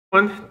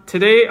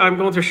Today I'm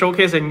going to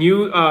showcase a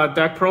new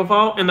deck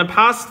profile. In the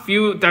past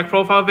few deck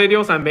profile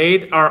videos I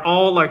made are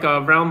all like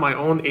around my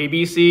own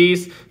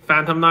ABCs,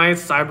 Phantom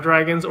Knights, Cyber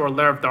Dragons, or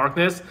Lair of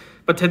Darkness.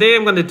 But today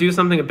I'm going to do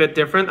something a bit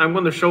different. I'm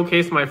going to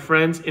showcase my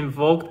friend's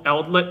Invoked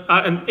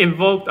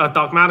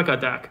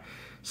Dogmatika deck.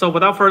 So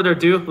without further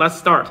ado, let's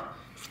start.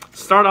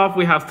 Start off,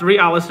 we have 3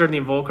 Alistair the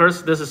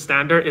Invokers. This is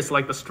standard. It's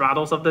like the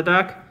straddles of the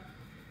deck.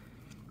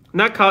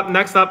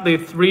 Next up, the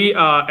 3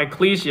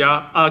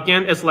 Ecclesia.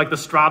 Again, it's like the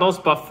straddles,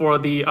 but for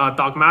the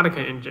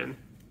Dogmatika engine.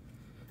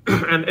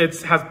 And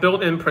it has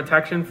built-in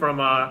protection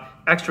from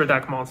extra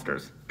deck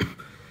monsters.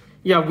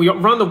 Yeah, we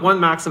run the 1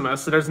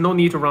 Maximus, so there's no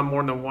need to run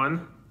more than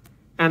 1.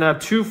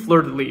 And 2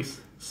 Fleur-de-Lis.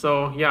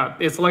 So yeah,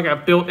 it's like a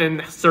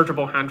built-in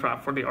searchable hand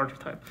trap for the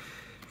archetype.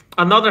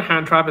 Another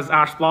hand trap is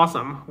Ash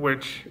Blossom,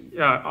 which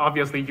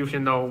obviously you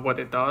should know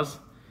what it does.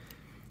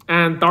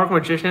 And Dark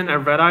Magician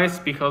and Red Eyes,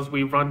 because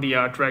we run the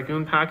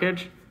Dragoon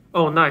package.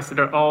 Oh, nice.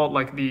 They're all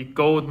like the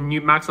gold, new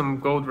maximum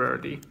gold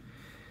rarity.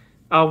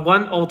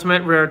 1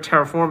 ultimate rare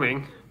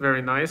Terraforming.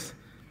 Very nice.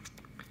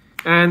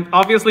 And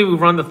obviously we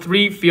run the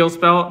 3 field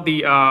spell,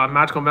 the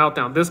Magical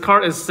Meltdown. This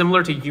card is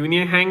similar to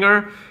Union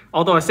Hanger,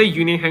 although I say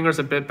Union Hanger is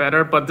a bit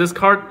better, but this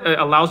card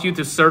allows you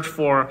to search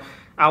for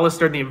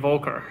Alistair the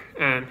Invoker.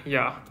 And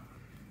yeah.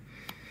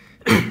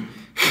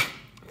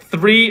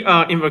 3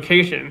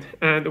 Invocation,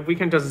 and we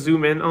can just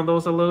zoom in on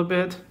those a little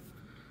bit.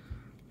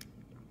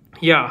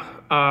 Yeah,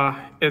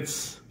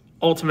 it's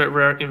ultimate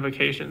rare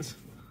Invocations.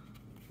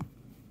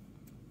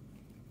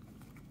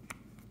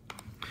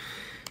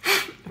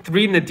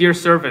 3 Nadir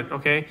Servant,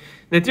 okay?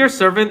 Nadir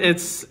Servant,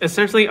 it's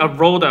essentially a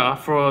Rhoda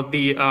for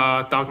the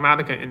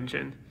Dogmatika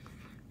engine.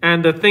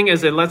 And the thing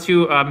is, it lets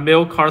you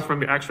mill cards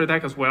from your extra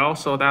deck as well,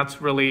 so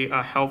that's really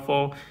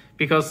helpful,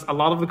 because a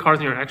lot of the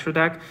cards in your extra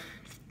deck,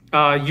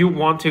 you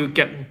want to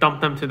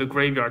dump them to the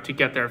graveyard to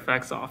get their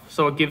effects off.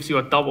 So it gives you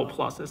a double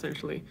plus,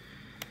 essentially.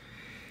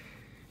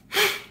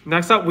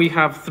 Next up, we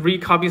have 3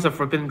 copies of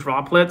Forbidden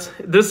Droplets.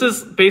 This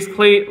is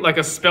basically like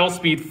a spell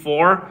speed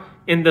 4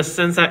 in the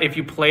sense that if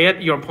you play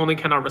it, your opponent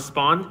cannot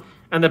respond.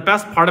 And the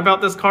best part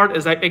about this card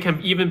is that it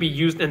can even be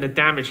used in the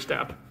damage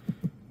step.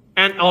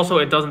 And also,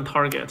 it doesn't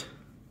target.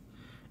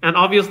 And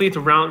obviously, to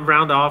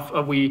round off,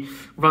 we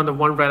run the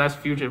 1 Red Eyes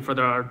Fusion for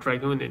the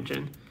Dragoon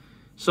engine.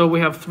 So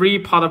we have 3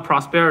 Pot of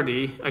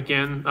Prosperity.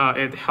 Again,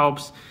 it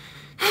helps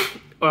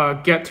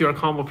get to your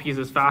combo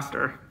pieces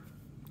faster.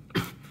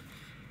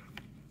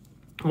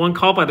 1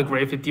 Call by the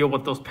Grave to deal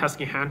with those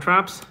pesky hand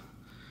traps.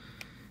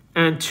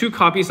 And 2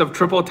 copies of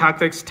Triple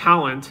Tactics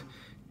Talent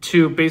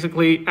to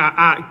basically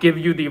give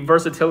you the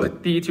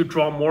versatility to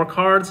draw more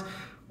cards,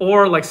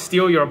 or like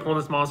steal your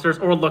opponent's monsters,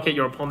 or look at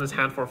your opponent's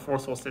hand for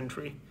Forceful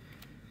Sentry.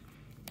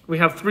 We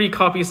have 3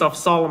 copies of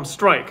Solemn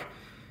Strike.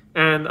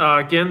 And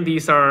again,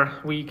 these are,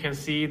 we can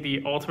see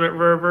the ultimate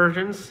rare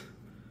versions.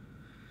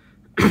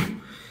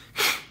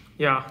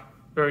 Yeah,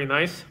 very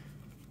nice.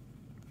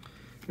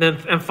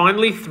 And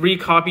finally, 3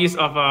 copies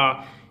of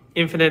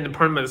Infinite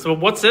Impermanence. So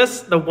what's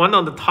this? The one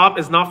on the top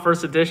is not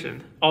first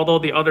edition, although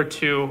the other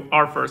 2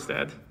 are first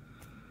ed.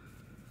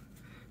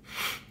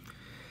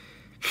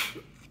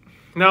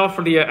 Now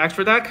for the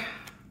extra deck,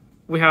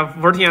 we have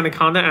Verti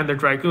Anaconda and the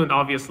Dragoon,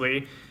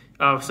 obviously,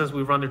 since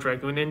we run the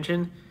Dragoon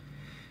engine.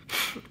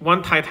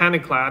 1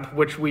 Titanic Clad,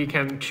 which we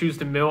can choose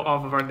to mill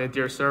off of our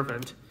Nadir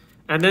Servant.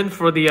 And then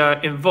for the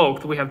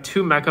Invoked, we have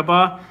 2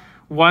 Mechaba,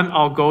 1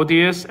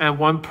 Algodius, and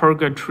 1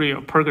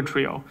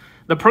 Purgatrio.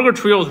 The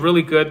Purgatrio is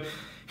really good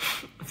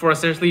for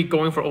essentially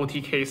going for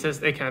OTK, since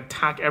they can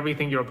attack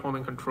everything your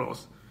opponent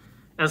controls.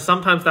 And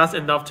sometimes that's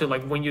enough to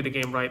like win you the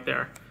game right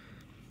there.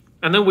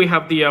 And then we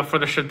have the for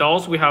the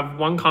Shaddolls, we have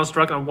 1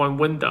 Construct and 1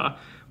 Winda.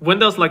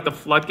 Winda's like the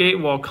Floodgate,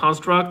 while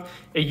Construct,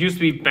 it used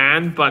to be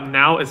banned, but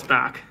now it's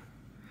back.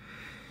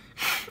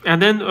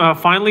 And then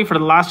finally, for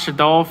the last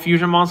Shadow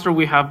fusion monster,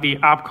 we have the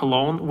App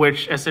Cologne,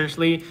 which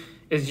essentially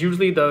is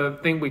usually the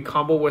thing we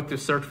combo with to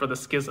search for the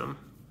Schism.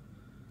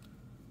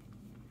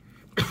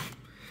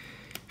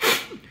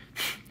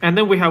 And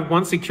then we have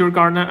 1 Secure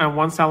Gardener and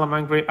 1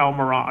 Salamangreat El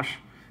Mirage.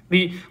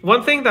 The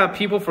one thing that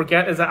people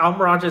forget is that El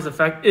Mirage's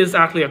effect is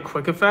actually a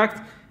quick effect,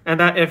 and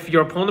that if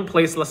your opponent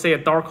plays, let's say, a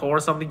Dark Hole or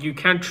something, you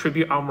can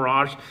tribute El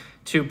Mirage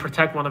to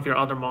protect one of your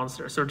other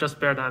monsters. So just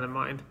bear that in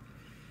mind.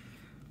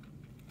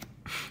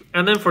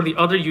 And then for the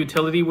other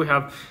utility, we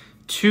have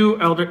 2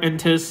 Elder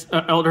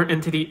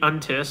Entity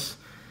Untis,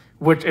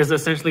 which is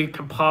essentially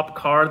can pop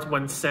cards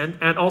when sent,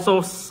 and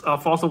also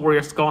Fossil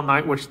Warrior Skull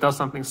Knight, which does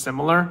something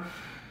similar.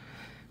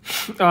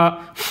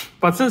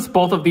 But since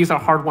both of these are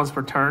hard ones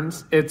for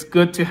turns, it's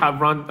good to have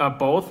run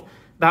both.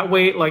 That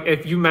way, like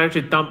if you manage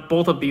to dump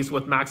both of these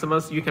with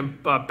Maximus, you can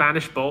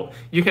banish both.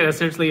 You can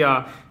essentially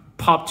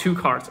pop 2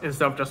 cards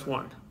instead of just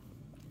 1.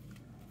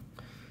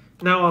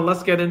 Now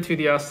let's get into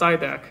the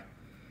side deck.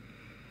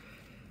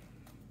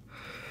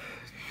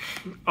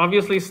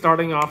 Obviously,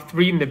 starting off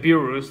 3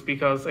 Nibiru's,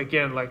 because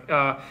again, like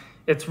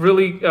it's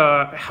really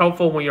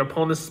helpful when your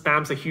opponent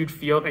spams a huge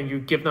field and you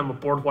give them a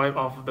board wipe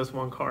off of this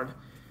 1 card.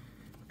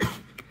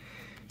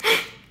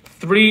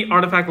 3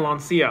 Artifact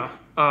Lancia.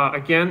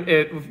 Again,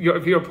 if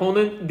your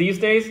opponent these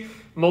days,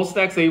 most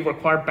decks they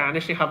require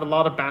banishing, have a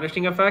lot of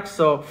banishing effects.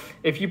 So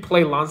if you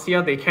play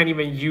Lancia, they can't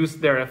even use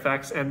their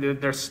effects and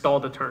they're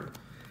stalled a turn.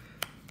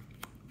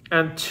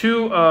 And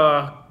 2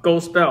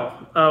 Ghost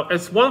Bell.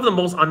 It's one of the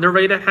most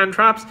underrated hand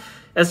traps.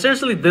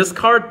 Essentially, this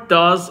card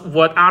does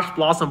what Ash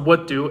Blossom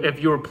would do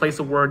if you replace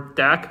the word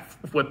deck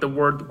with the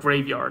word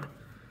graveyard.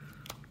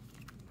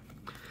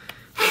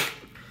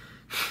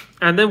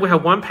 And then we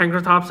have 1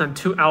 Pankratops and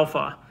 2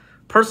 Alpha.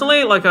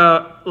 Personally,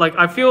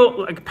 I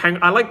feel like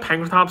I like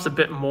Pankratops a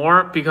bit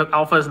more because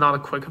Alpha is not a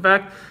quick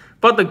effect.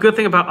 But the good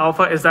thing about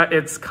Alpha is that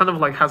it's kind of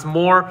like has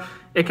more.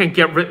 It can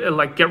get rid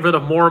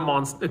of more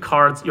monster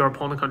cards your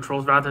opponent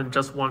controls rather than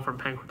just 1 from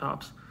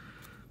Pankratops.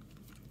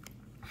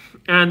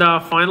 And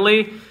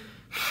finally,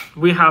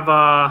 we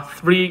have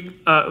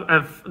 3.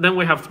 And then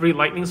we have 3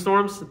 Lightning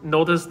Storms.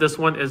 Notice this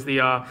one is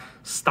the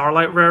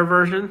Starlight rare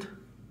version.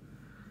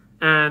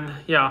 And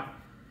yeah.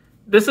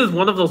 This is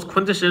one of those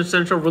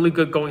quintessential really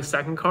good going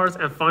second cards.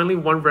 And finally,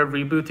 1 red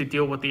reboot to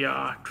deal with the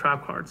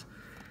trap cards.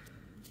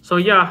 So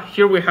yeah,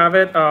 here we have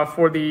it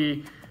for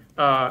the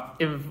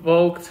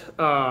Invoked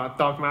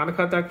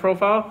Dogmatika deck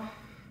profile.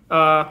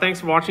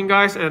 Thanks for watching,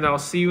 guys, and I'll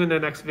see you in the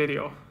next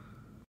video.